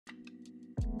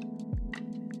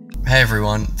Hey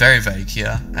everyone, very vague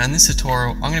here, and in this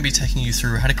tutorial I'm going to be taking you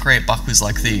through how to create bucklers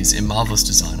like these in Marvelous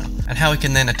Designer, and how we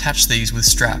can then attach these with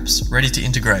straps, ready to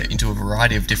integrate into a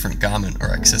variety of different garment or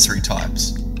accessory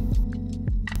types.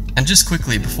 And just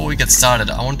quickly, before we get started,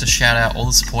 I wanted to shout out all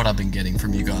the support I've been getting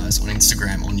from you guys on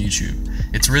Instagram, on YouTube.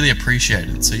 It's really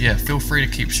appreciated, so yeah, feel free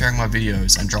to keep sharing my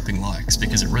videos and dropping likes,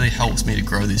 because it really helps me to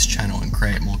grow this channel and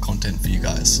create more content for you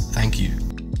guys. Thank you.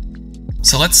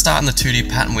 So let's start in the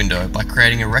 2D pattern window by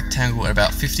creating a rectangle at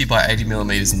about 50 by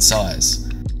 80mm in size.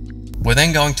 We're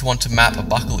then going to want to map a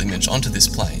buckle image onto this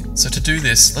plane, so to do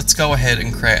this, let's go ahead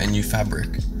and create a new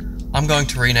fabric. I'm going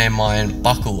to rename mine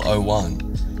Buckle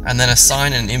 01, and then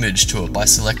assign an image to it by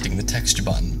selecting the texture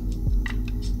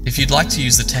button. If you'd like to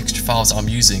use the texture files I'm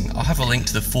using, I'll have a link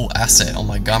to the full asset on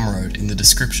my Gumroad in the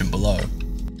description below.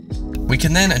 We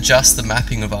can then adjust the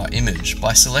mapping of our image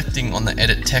by selecting on the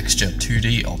Edit Texture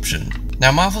 2D option.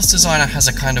 Now Marvelous Designer has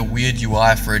a kind of weird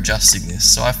UI for adjusting this,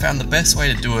 so I found the best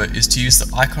way to do it is to use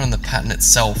the icon on the pattern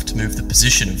itself to move the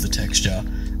position of the texture,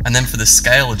 and then for the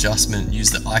scale adjustment use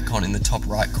the icon in the top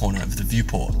right corner of the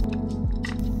viewport.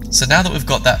 So now that we've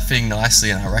got that fitting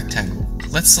nicely in our rectangle,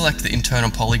 let's select the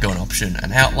internal polygon option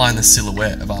and outline the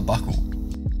silhouette of our buckle.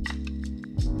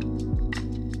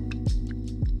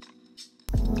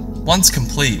 Once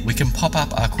complete, we can pop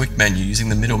up our quick menu using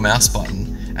the middle mouse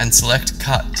button and select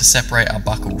Cut to separate our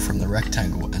buckle from the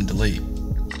rectangle and delete.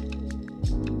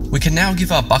 We can now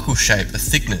give our buckle shape a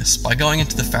thickness by going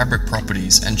into the fabric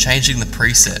properties and changing the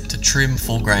preset to Trim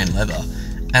Full Grain Leather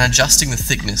and adjusting the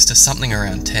thickness to something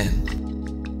around 10.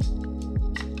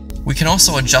 We can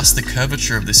also adjust the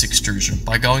curvature of this extrusion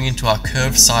by going into our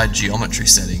curved side geometry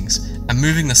settings and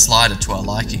moving the slider to our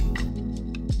liking.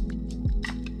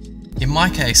 In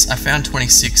my case, I found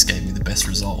 26 gave me the best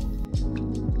result.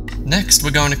 Next,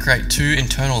 we're going to create two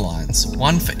internal lines,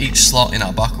 one for each slot in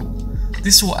our buckle.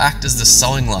 This will act as the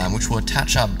sewing line which will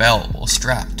attach our belt or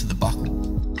strap to the buckle.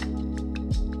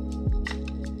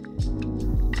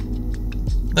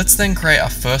 Let's then create our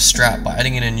first strap by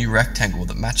adding in a new rectangle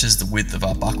that matches the width of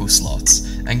our buckle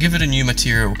slots, and give it a new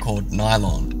material called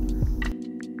nylon.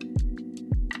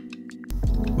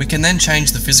 We can then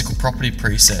change the physical property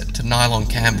preset to nylon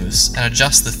canvas and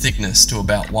adjust the thickness to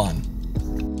about 1.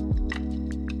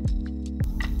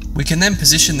 We can then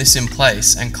position this in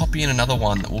place and copy in another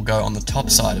one that will go on the top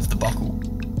side of the buckle.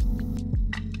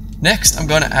 Next, I'm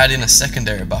going to add in a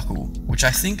secondary buckle, which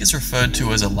I think is referred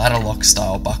to as a ladder lock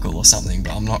style buckle or something,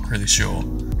 but I'm not really sure.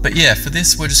 But yeah, for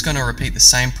this we're just going to repeat the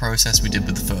same process we did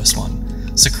with the first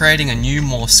one, so creating a new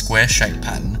more square shaped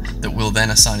pattern that we'll then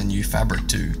assign a new fabric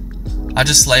to. I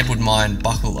just labelled mine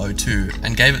Buckle 02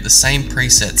 and gave it the same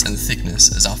presets and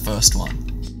thickness as our first one.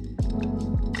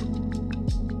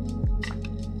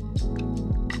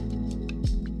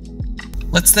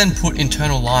 Let's then put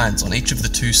internal lines on each of the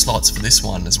two slots for this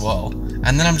one as well,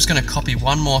 and then I'm just going to copy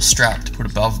one more strap to put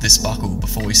above this buckle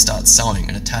before we start sewing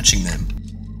and attaching them.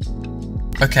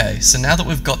 Okay, so now that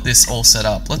we've got this all set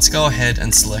up, let's go ahead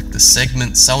and select the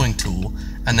Segment Sewing tool,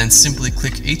 and then simply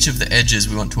click each of the edges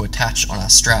we want to attach on our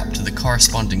strap to the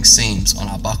corresponding seams on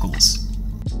our buckles.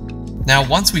 Now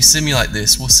once we simulate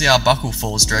this, we'll see our buckle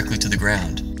falls directly to the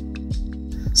ground.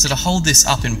 So to hold this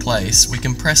up in place, we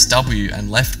can press W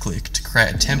and left click to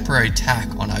create a temporary tack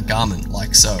on our garment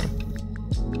like so.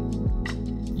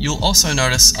 You'll also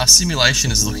notice our simulation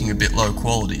is looking a bit low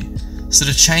quality, so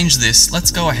to change this,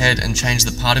 let's go ahead and change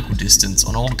the particle distance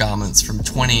on all garments from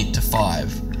 20 to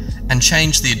 5, and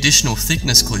change the additional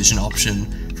thickness collision option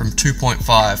from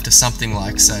 2.5 to something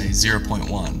like, say,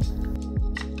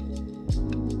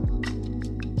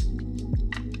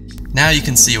 0.1. Now you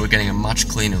can see we're getting a much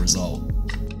cleaner result.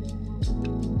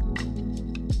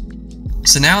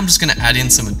 So now I'm just going to add in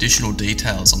some additional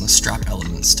details on the strap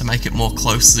elements to make it more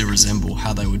closely resemble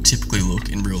how they would typically look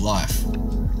in real life.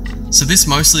 So this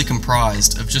mostly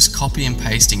comprised of just copy and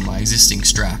pasting my existing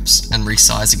straps and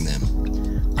resizing them.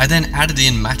 I then added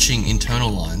in matching internal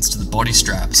lines to the body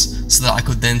straps so that I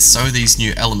could then sew these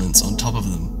new elements on top of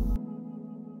them.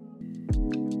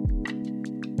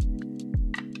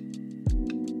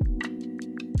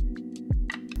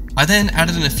 I then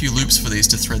added in a few loops for these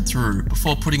to thread through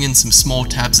before putting in some small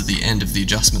tabs at the end of the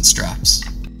adjustment straps.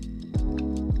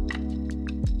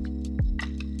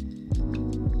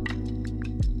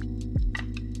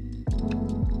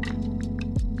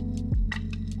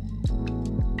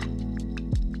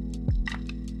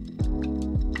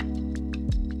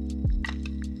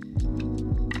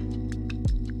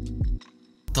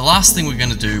 The last thing we're going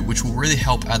to do, which will really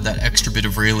help add that extra bit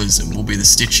of realism, will be the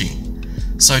stitching.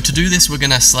 So to do this, we're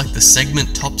going to select the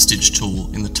Segment Top Stitch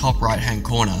tool in the top right hand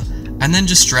corner and then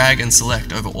just drag and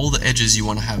select over all the edges you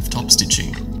want to have top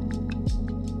stitching.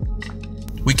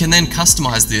 We can then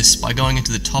customize this by going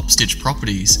into the top stitch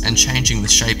properties and changing the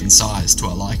shape and size to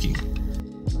our liking.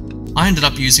 I ended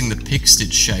up using the pick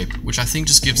stitch shape, which I think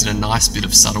just gives it a nice bit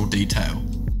of subtle detail.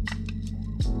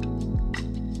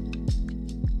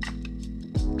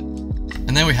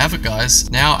 And there we have it, guys.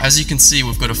 Now, as you can see,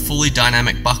 we've got a fully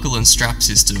dynamic buckle and strap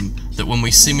system that when we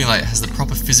simulate has the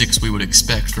proper physics we would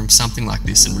expect from something like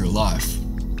this in real life.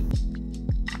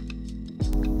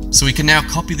 So we can now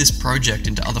copy this project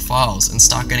into other files and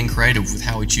start getting creative with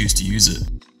how we choose to use it.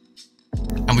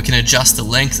 And we can adjust the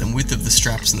length and width of the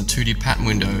straps in the 2D pattern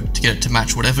window to get it to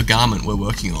match whatever garment we're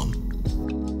working on.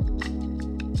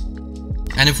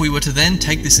 And if we were to then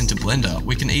take this into Blender,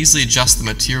 we can easily adjust the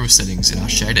material settings in our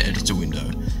shader editor window.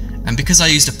 And because I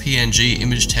used a PNG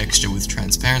image texture with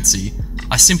transparency,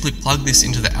 I simply plug this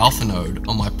into the alpha node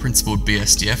on my principled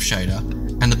BSDF shader,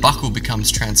 and the buckle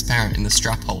becomes transparent in the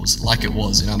strap holes like it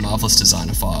was in our Marvelous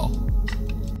Designer file.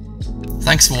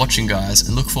 Thanks for watching, guys,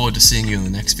 and look forward to seeing you in the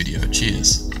next video.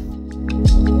 Cheers!